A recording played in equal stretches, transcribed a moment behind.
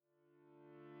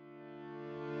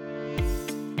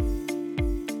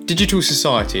Digital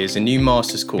Society is a new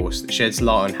master's course that sheds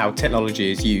light on how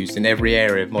technology is used in every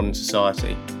area of modern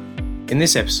society. In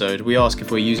this episode, we ask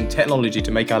if we're using technology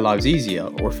to make our lives easier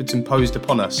or if it's imposed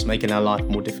upon us, making our life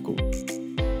more difficult.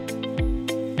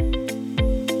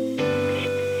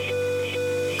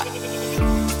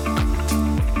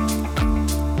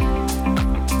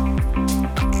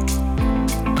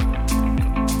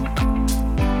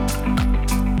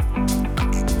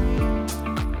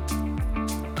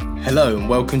 Hello and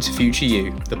welcome to Future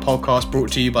You, the podcast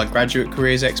brought to you by graduate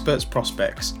careers experts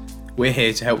Prospects. We're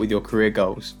here to help with your career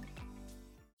goals.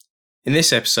 In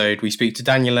this episode, we speak to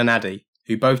Daniel and Addy,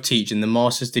 who both teach in the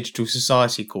Masters Digital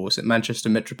Society course at Manchester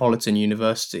Metropolitan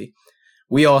University.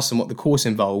 We asked them what the course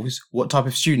involves, what type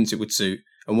of students it would suit,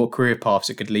 and what career paths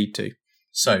it could lead to.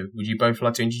 So, would you both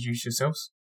like to introduce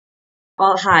yourselves?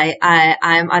 Well, hi,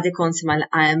 I'm Addy Konseman.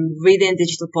 I'm reading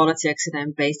digital politics and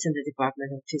I'm based in the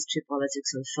Department of History,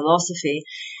 Politics and Philosophy.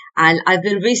 And I've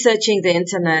been researching the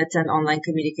internet and online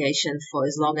communication for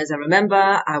as long as I remember.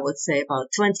 I would say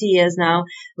about 20 years now,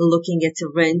 looking at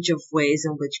a range of ways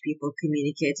in which people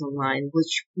communicate online,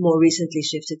 which more recently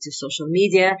shifted to social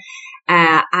media.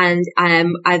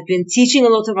 I've been teaching a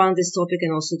lot around this topic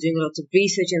and also doing a lot of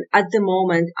research. And at the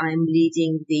moment, I'm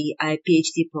leading the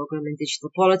PhD program in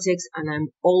digital politics, and I'm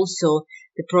also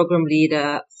the program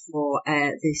leader for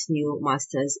this new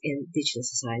master's in digital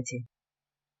society.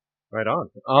 Right on.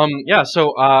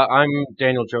 So I'm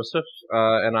Daniel Joseph,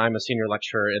 and I'm a senior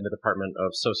lecturer in the Department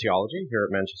of Sociology here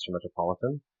at Manchester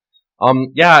Metropolitan.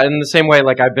 In the same way,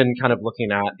 I've been kind of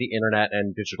looking at the internet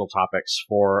and digital topics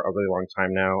for a really long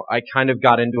time now. I kind of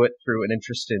got into it through an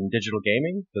interest in digital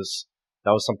gaming, because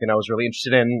that was something I was really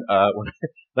interested in, when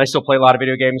I still play a lot of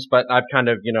video games, but I've kind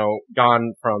of,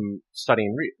 gone from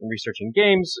studying and researching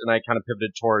games, and I kind of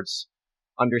pivoted towards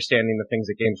understanding the things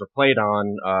that games were played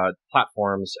on,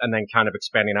 platforms, and then kind of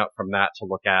expanding out from that to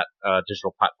look at,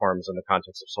 digital platforms in the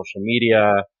context of social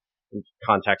media, in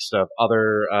context of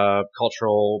other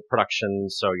cultural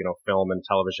productions, so film and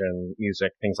television,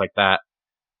 music, things like that.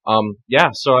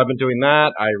 So I've been doing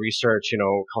that. I research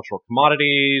cultural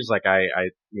commodities, I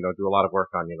do a lot of work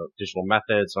on digital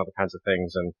methods and other kinds of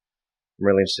things, and I'm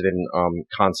really interested in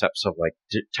concepts of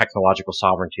technological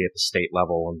sovereignty at the state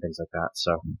level and things like that.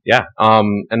 So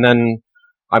and then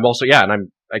I'm also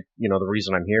the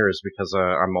reason I'm here is because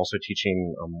I'm also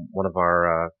teaching one of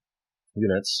our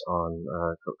units on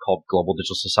called Global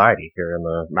Digital Society here in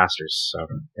the Masters. So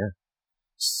yeah.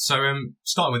 So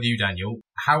starting with you, Daniel,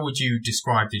 how would you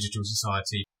describe digital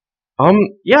society?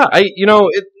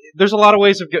 There's a lot of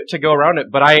ways to go around it,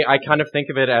 but I kind of think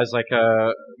of it as a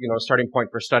starting point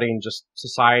for studying just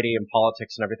society and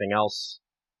politics and everything else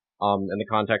in the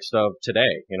context of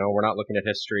today. We're not looking at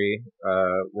history.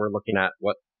 We're looking at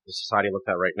what the society looked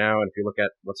at right now. And if you look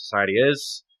at what society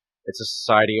is, it's a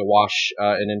society awash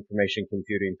in information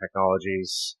computing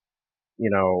technologies,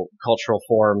 cultural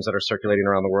forms that are circulating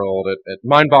around the world at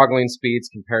mind-boggling speeds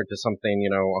compared to something,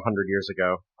 100 years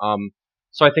ago.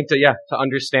 So I think to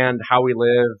understand how we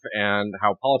live and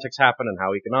how politics happen and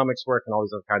how economics work and all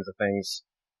these other kinds of things,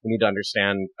 we need to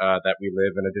understand that we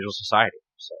live in a digital society.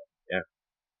 So, yeah.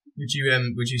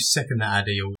 Would you second that,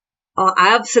 Addy? Oh,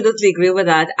 I absolutely agree with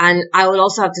that. And I would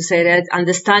also have to say that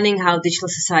understanding how digital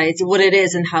society, what it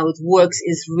is and how it works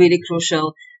is really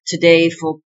crucial today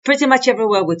for pretty much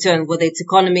everywhere we turn, whether it's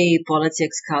economy,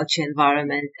 politics, culture,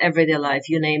 environment, everyday life,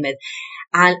 you name it.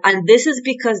 And this is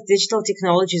because digital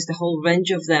technologies, the whole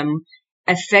range of them,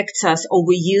 affects us, or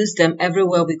we use them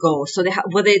everywhere we go. So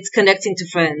whether it's connecting to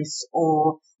friends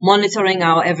or monitoring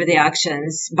our everyday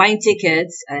actions, buying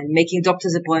tickets and making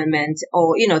doctor's appointments,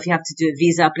 or, if you have to do a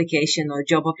visa application or a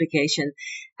job application.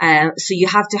 So you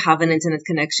have to have an internet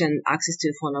connection, access to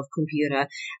a phone or computer.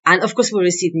 And of course we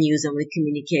receive news and we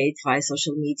communicate via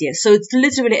social media. So it's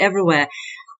literally everywhere.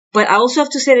 But I also have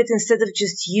to say that instead of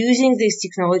just using these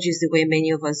technologies the way many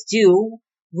of us do,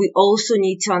 we also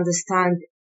need to understand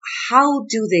how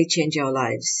do they change our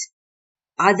lives?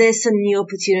 Are there some new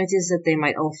opportunities that they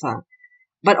might offer?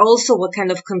 But also what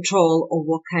kind of control or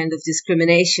what kind of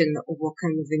discrimination or what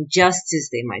kind of injustice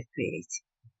they might create.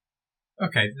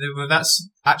 Okay, well that's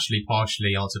actually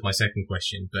partially answered my second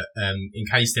question, but in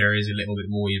case there is a little bit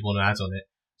more you'd want to add on it.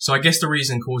 So I guess the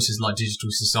reason courses like Digital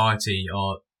Society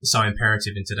are so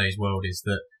imperative in today's world is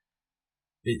that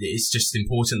it's just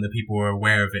important that people are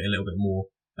aware of it a little bit more,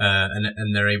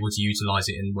 and they're able to utilize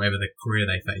it in whatever the career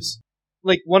they face.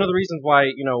 One of the reasons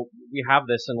why, we have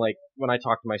this, and when I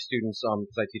talk to my students,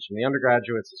 because I teach in the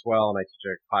undergraduates as well, and I teach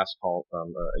a class called,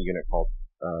 a unit called,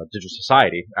 Digital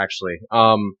Society, actually.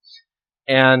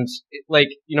 And like,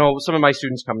 some of my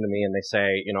students come to me and they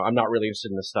say, I'm not really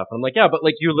interested in this stuff. And I'm like, yeah, but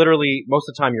like you literally, most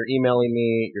of the time you're emailing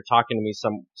me, you're talking to me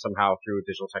somehow through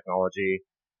digital technology.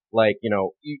 Like,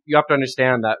 you have to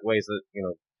understand that ways that,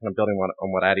 kind of building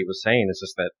on what Adi was saying is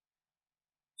just that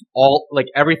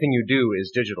everything you do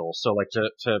is digital. So like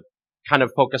to kind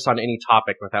of focus on any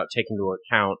topic without taking into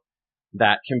account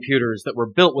that computers that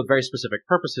were built with very specific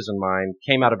purposes in mind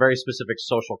came out of very specific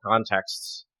social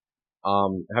contexts,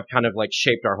 have kind of like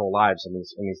shaped our whole lives in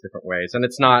these different ways. And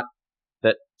it's not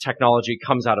that technology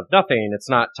comes out of nothing. It's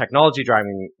not technology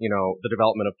driving, the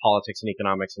development of politics and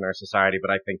economics in our society. But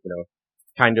I think,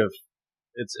 kind of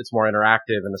it's more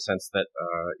interactive in the sense that,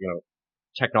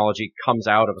 technology comes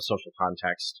out of a social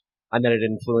context and then it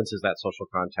influences that social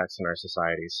context in our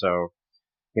society. So,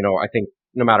 I think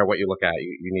no matter what you look at,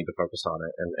 you need to focus on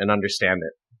it and understand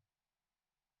it.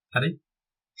 Adi?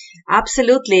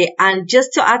 Absolutely. And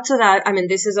just to add to that, I mean,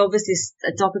 this is obviously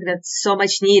a topic that's so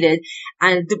much needed.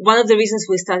 And one of the reasons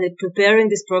we started preparing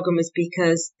this program is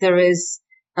because there is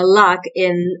a lack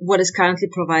in what is currently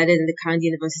provided in the current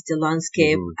university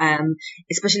landscape,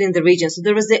 especially in the region. So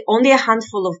there is only a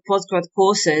handful of postgrad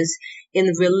courses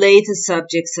in related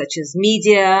subjects such as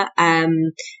media,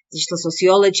 digital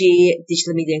sociology,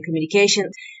 digital media and communication.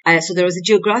 So there was a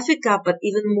geographic gap, but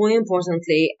even more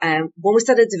importantly, when we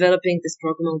started developing this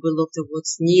program, we looked at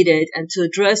what's needed and to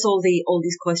address all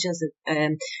these questions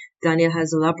that Daniel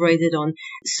has elaborated on.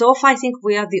 So far, I think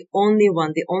we are the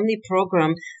only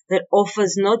program that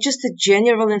offers not just the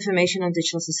general information on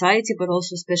digital society, but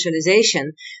also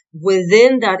specialization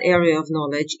within that area of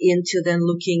knowledge into then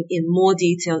looking in more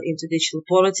detail into digital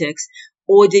politics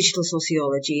or digital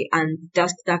sociology. And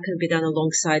that can be done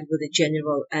alongside with a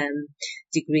general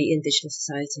degree in digital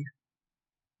society.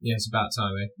 Yeah, it's about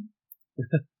time,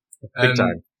 eh? Big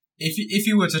time. If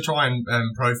you were to try and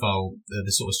profile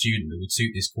the sort of student that would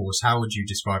suit this course, how would you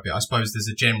describe it? I suppose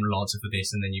there's a general answer for this,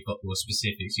 and then you've got your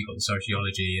specifics. You've got the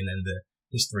sociology, and then the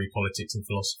history, politics, and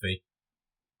philosophy.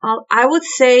 I would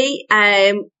say,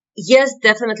 yes,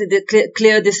 definitely the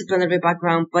clear disciplinary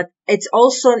background, but it's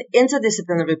also an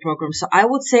interdisciplinary program. So I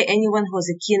would say anyone who has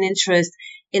a keen interest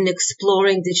in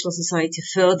exploring digital society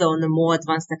further on a more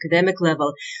advanced academic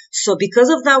level. So because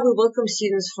of that, we welcome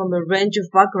students from a range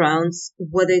of backgrounds,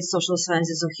 whether it's social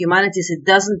sciences or humanities. It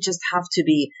doesn't just have to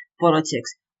be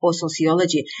politics or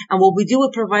sociology. And what we do, we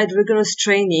provide rigorous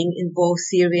training in both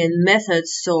theory and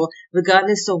methods. So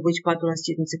regardless of which background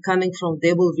students are coming from,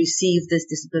 they will receive this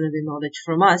disciplinary knowledge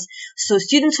from us. So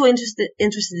students who are interested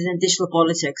in digital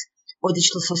politics or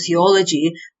digital sociology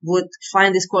would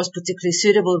find this course particularly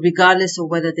suitable regardless of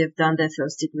whether they've done their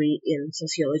first degree in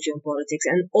sociology or politics.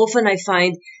 And often I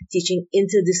find teaching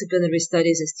interdisciplinary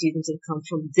studies as students that come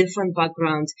from different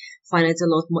backgrounds find it a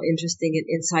lot more interesting and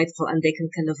insightful, and they can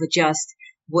kind of adjust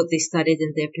what they studied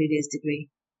in their previous degree.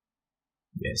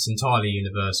 Yeah, it's entirely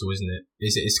universal, isn't it?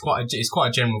 It's quite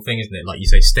a general thing, isn't it? Like you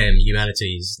say, STEM,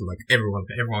 humanities, like everyone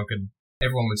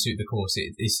would suit the course.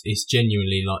 It's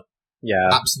genuinely like,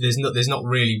 yeah. There's not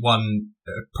really one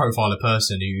profile of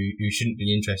person who shouldn't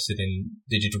be interested in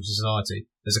digital society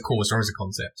as a course or as a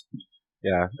concept.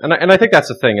 Yeah, and I think that's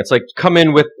the thing. It's like come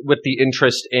in with the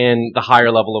interest in the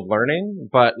higher level of learning,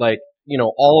 but like,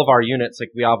 all of our units, like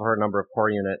we have a number of core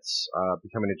units,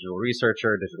 becoming a digital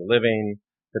researcher, digital living,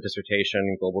 the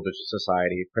dissertation, global digital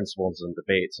society, principles and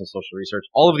debates and social research.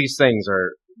 All of these things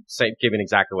are giving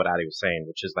exactly what Adi was saying,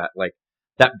 which is that like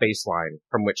that baseline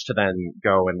from which to then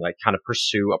go and like kind of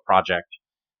pursue a project,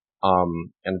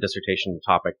 and a dissertation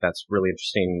topic that's really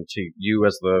interesting to you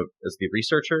as the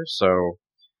researcher. So,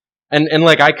 and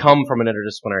like I come from an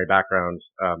interdisciplinary background,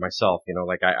 myself,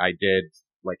 like I did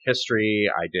like history,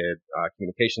 I did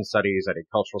communication studies, I did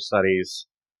cultural studies.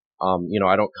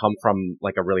 I don't come from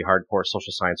like a really hardcore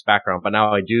social science background, but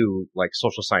now I do like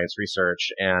social science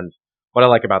research. And what I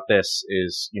like about this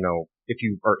is, if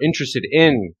you are interested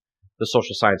in the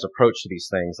social science approach to these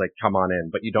things, like come on in,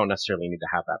 but you don't necessarily need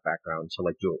to have that background to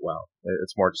like do it well.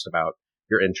 It's more just about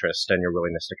your interest and your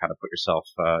willingness to kind of put yourself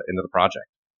into the project.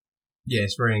 Yeah,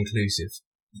 it's very inclusive.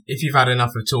 If you've had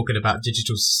enough of talking about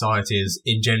digital societies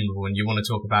in general and you want to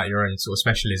talk about your own sort of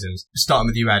specialisms, starting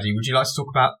with you, Adi, would you like to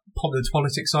talk about the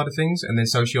politics side of things and then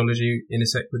sociology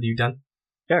intersect with you, Dan?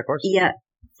 Yeah, of course. Yeah,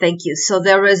 thank you. So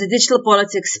there is a digital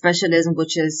politics specialism,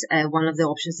 which is one of the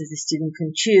options that the student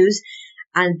can choose.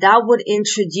 And that would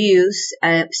introduce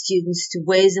students to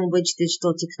ways in which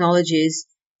digital technologies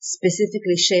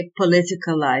specifically shape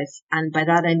political life. And by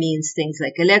that I mean things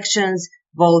like elections,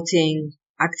 voting,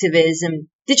 activism,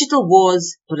 digital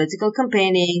wars, political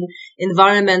campaigning,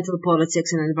 environmental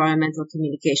politics, and environmental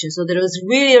communication. So there is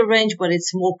really a range, but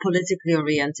it's more politically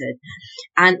oriented.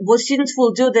 And what students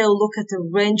will do, they'll look at a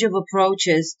range of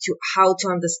approaches to how to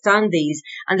understand these,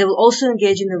 and they will also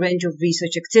engage in a range of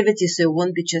research activities, so it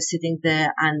won't be just sitting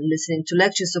there and listening to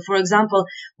lectures. So, for example,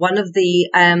 one of the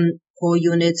core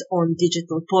units on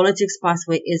digital politics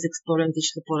pathway is exploring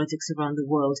digital politics around the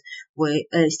world, where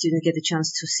students get a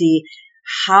chance to see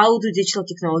how do digital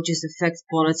technologies affect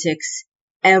politics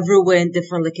everywhere in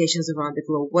different locations around the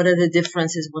globe. What are the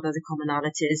differences? What are the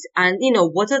commonalities? And,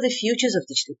 what are the futures of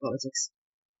digital politics?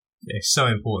 Yeah, it's so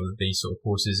important that these sort of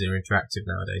courses are interactive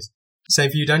nowadays. Same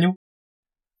for you, Daniel?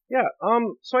 Yeah,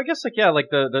 so I guess,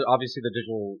 the obviously the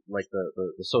digital,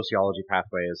 the sociology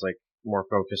pathway is, more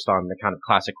focused on the kind of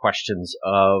classic questions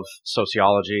of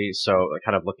sociology. So,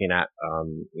 kind of looking at,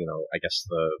 I guess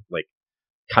the,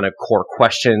 kind of core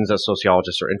questions that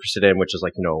sociologists are interested in, which is,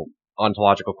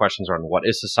 ontological questions around what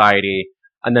is society,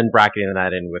 and then bracketing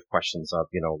that in with questions of,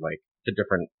 the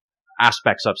different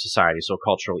aspects of society, so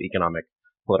cultural, economic,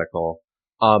 political.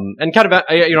 And kind of,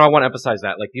 I want to emphasize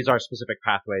that, these are specific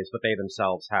pathways, but they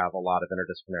themselves have a lot of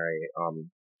interdisciplinary,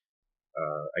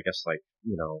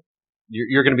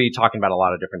 you're going to be talking about a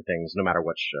lot of different things, no matter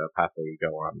which pathway you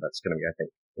go on. That's going to be, I think,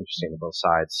 interesting on both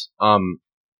sides.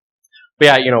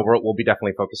 But yeah, we'll be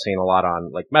definitely focusing a lot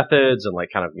on, methods and,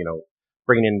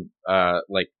 bringing in,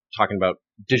 talking about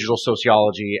digital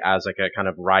sociology as, a kind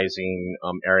of rising,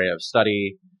 area of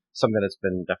study, something that's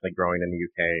been definitely growing in the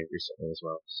UK recently as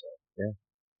well. So, yeah.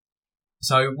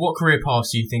 So, what career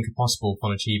paths do you think are possible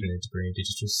upon achieving a degree in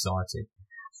digital society?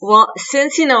 Well,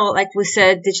 since, like we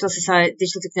said, digital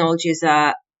technologies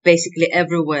are basically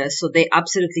everywhere, so they're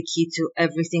absolutely key to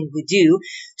everything we do.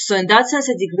 So in that sense,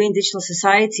 a degree in digital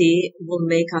society will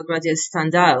make our graduates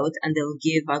stand out, and they'll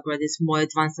give our graduates more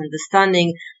advanced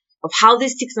understanding of how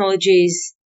these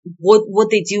technologies, what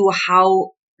they do,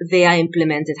 how they are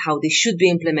implemented, how they should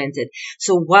be implemented.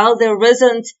 So while there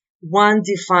isn't one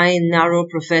defined narrow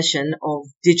profession of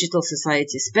digital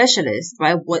society specialist,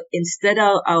 right? What instead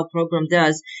our program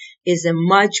does is a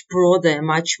much broader,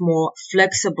 much more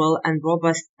flexible and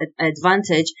robust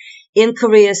advantage in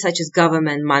careers such as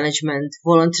government, management,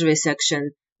 voluntary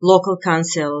section, local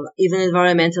council, even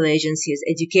environmental agencies,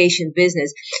 education,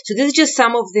 business. So this is just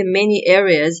some of the many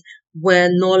areas where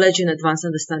knowledge and advanced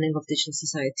understanding of digital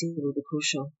society will be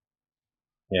crucial.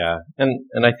 Yeah.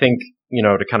 And I think,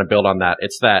 to kind of build on that,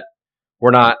 it's that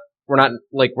we're not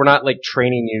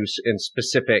training you in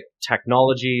specific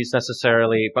technologies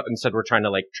necessarily, but instead we're trying to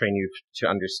train you to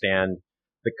understand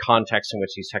the context in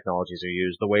which these technologies are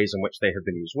used, the ways in which they have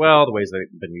been used well, the ways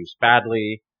they've been used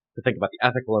badly, to think about the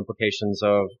ethical implications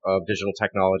of digital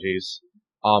technologies.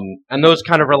 And those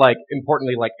kind of are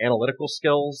importantly analytical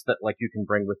skills that you can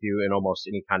bring with you in almost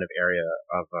any kind of area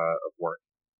of work,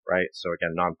 right? So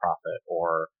again, nonprofit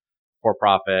or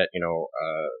for-profit,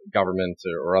 government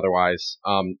or otherwise.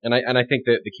 And I think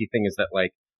that the key thing is that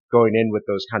going in with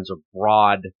those kinds of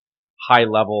broad, high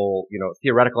level,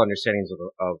 theoretical understandings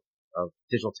of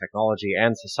digital technology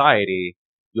and society,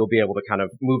 you'll be able to kind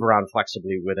of move around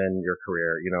flexibly within your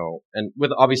career, and with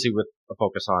a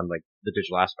focus on the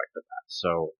digital aspect of that.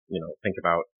 So, think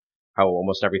about how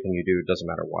almost everything you do, doesn't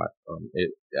matter what,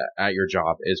 at your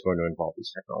job is going to involve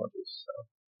these technologies. So.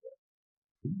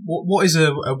 What is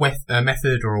a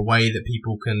method or a way that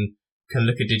people can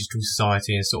look at digital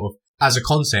society and sort of, as a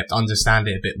concept, understand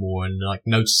it a bit more and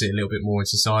notice it a little bit more in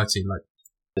society?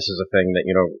 This is a thing that,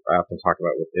 I often talk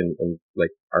about in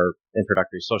our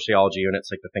introductory sociology units,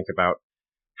 to think about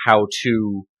how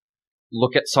to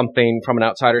look at something from an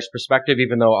outsider's perspective,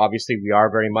 even though obviously we are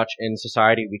very much in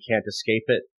society, we can't escape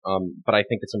it. But I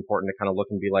think it's important to kind of look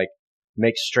and be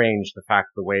makes strange the fact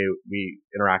the way we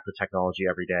interact with technology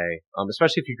every day,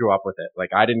 especially if you grew up with it.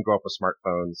 I didn't grow up with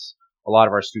smartphones. A lot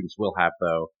of our students will have,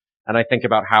 though. And I think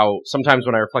about how sometimes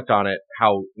when I reflect on it,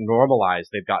 how normalized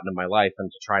they've gotten in my life,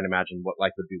 and to try and imagine what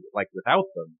life would be like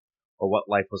without them, or what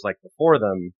life was like before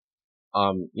them.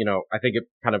 I think it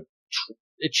kind of,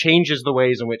 it changes the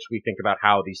ways in which we think about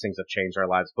how these things have changed our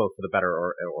lives, both for the better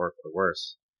or for the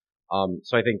worse.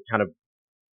 So I think kind of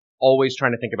always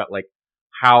trying to think about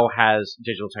how has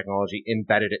digital technology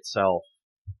embedded itself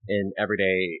in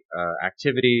everyday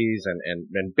activities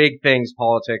and big things,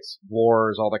 politics,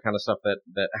 wars, all that kind of stuff that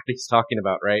Abby's talking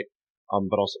about, right?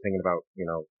 But also thinking about,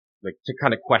 to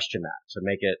kind of question that, to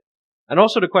make it, and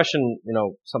also to question,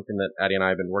 something that Addie and I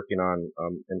have been working on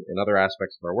in other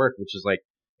aspects of our work, which is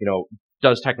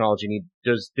does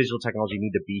digital technology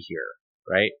need to be here,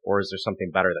 right? Or is there something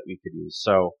better that we could use?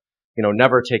 So,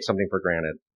 never take something for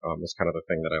granted. is kind of the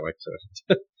thing that I like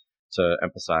to to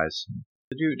emphasize.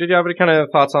 Did you have any kind of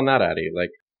thoughts on that, Addie?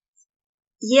 Like,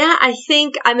 yeah, I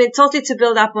think, totally to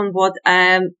build up on what,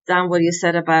 Dan, what you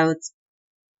said about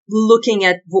looking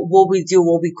at what we do,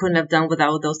 what we couldn't have done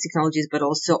without those technologies, but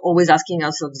also always asking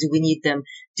ourselves, do we need them?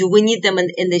 Do we need them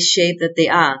in the shape that they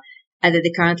are and that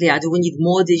they currently are? Do we need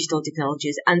more digital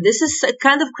technologies? And this is a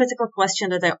kind of critical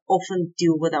question that I often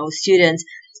do with our students.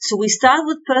 So we start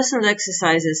with personal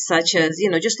exercises such as,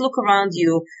 just look around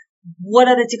you. What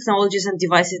are the technologies and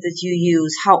devices that you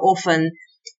use? How often?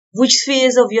 Which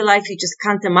spheres of your life you just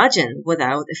can't imagine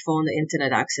without a phone or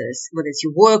internet access, whether it's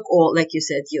your work or, like you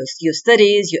said, your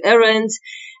studies, your errands,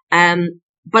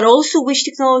 but also which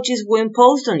technologies were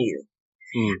imposed on you.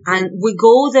 And we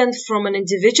go then from an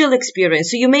individual experience.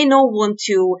 So you may not want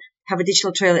to have a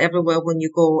digital trail everywhere when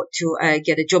you go to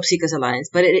get a job seekers allowance,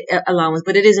 but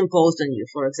it is imposed on you,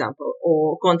 for example,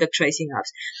 or contact tracing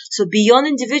apps. So beyond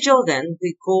individual, then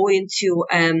we go into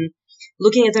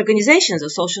looking at organizations or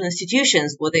social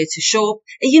institutions, whether it's a shop,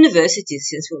 a university,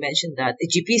 since we mentioned that, a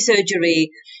GP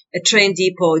surgery, a train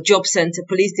depot, job center,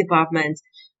 police department,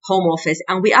 home office.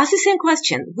 And we ask the same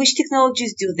question: which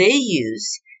technologies do they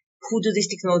use? Who do these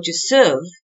technologies serve?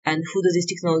 And who do these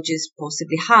technologies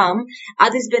possibly harm?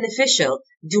 Are these beneficial?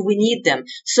 Do we need them?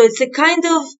 So it's a kind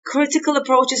of critical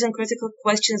approaches and critical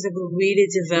questions that we really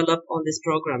develop on this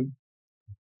program.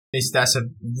 That's a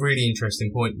really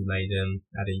interesting point you made,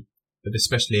 Addie, but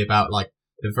especially about like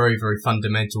the very, very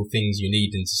fundamental things you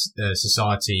need in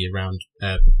society around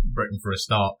Britain for a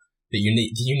start. That you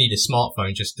need a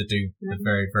smartphone just to do the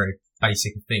very, very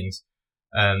basic things.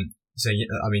 So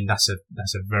I mean that's a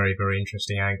very, very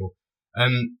interesting angle.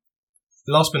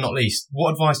 Last but not least,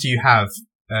 what advice do you have?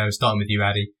 Starting with you,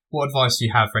 Addie. What advice do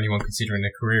you have for anyone considering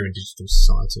a career in digital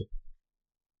society?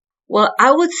 Well,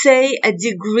 I would say a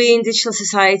degree in digital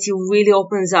society really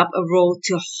opens up a road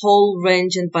to a whole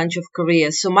range and bunch of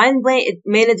careers. So my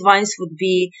main advice would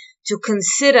be to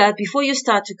consider, before you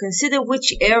start, to consider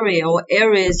which area or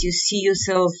areas you see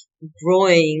yourself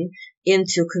growing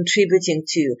into, contributing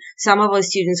to. Some of our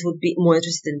students would be more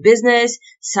interested in business.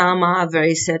 Some are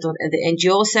very set on the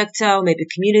NGO sector, maybe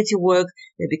community work,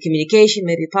 maybe communication,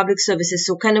 maybe public services.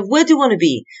 So kind of where do you want to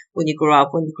be when you grow up,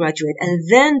 when you graduate? And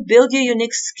then build your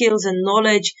unique skills and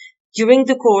knowledge during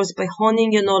the course by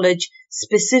honing your knowledge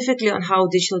specifically on how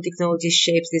digital technology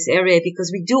shapes this area, because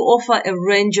we do offer a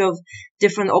range of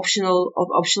different optional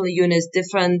units,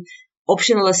 different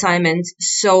optional assignments.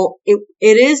 So it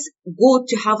is good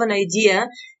to have an idea,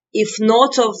 if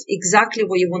not of exactly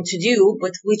what you want to do,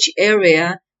 but which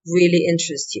area really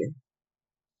interests you.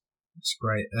 That's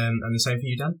great. And the same for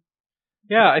you, Dan?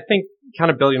 Yeah, I think kind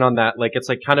of building on that, like it's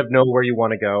like kind of know where you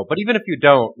want to go. But even if you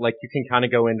don't, like you can kind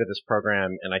of go into this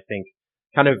program and I think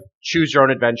kind of choose your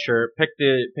own adventure, pick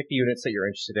the units that you're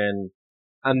interested in,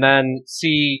 and then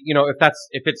see,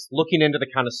 if it's looking into the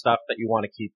kind of stuff that you want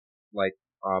to keep like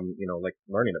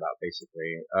learning about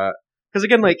basically. Cause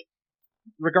again, like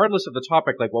regardless of the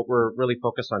topic, like what we're really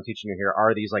focused on teaching you here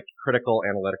are these like critical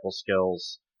analytical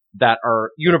skills that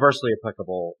are universally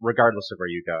applicable regardless of where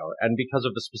you go. And because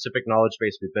of the specific knowledge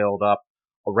base we build up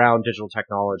around digital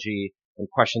technology and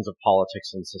questions of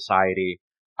politics and society,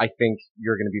 I think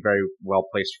you're going to be very well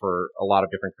placed for a lot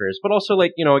of different careers. But also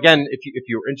like, again, if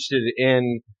you're interested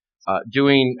in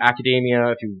doing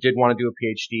academia, if you did want to do a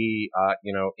PhD,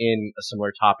 in a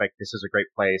similar topic, this is a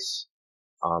great place.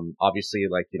 Obviously,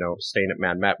 like, staying at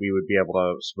Man Met, we would be able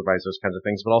to supervise those kinds of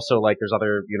things. But also, like, there's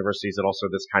other universities that also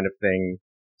this kind of thing,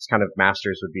 this kind of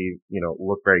masters would be,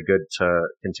 look very good to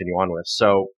continue on with.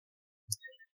 So,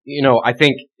 I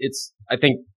think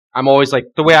I'm always like,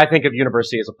 the way I think of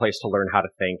university is a place to learn how to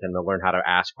think and to learn how to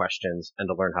ask questions and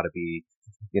to learn how to be,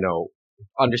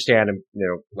 understand,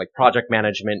 like project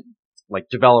management, like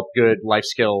develop good life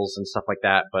skills and stuff like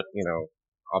that. But,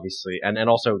 obviously, and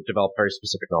also develop very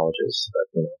specific knowledges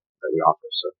that, that we offer.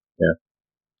 So,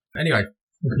 yeah. Anyway,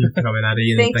 thank you for coming,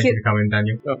 Addie, and thank you for coming,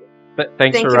 Daniel.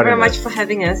 Thank you very much for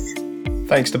having us.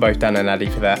 Thanks to both Dan and Addie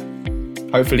for that.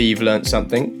 Hopefully you've learnt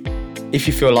something. If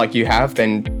you feel like you have,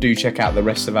 then do check out the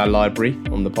rest of our library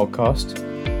on the podcast.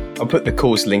 I'll put the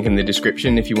course link in the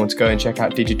description if you want to go and check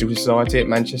out Digital Society at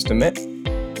Manchester Met.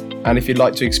 And if you'd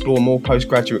like to explore more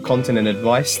postgraduate content and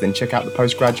advice, then check out the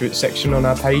postgraduate section on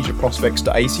our page at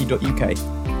prospects.ac.uk.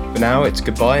 For now, it's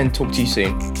goodbye and talk to you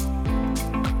soon.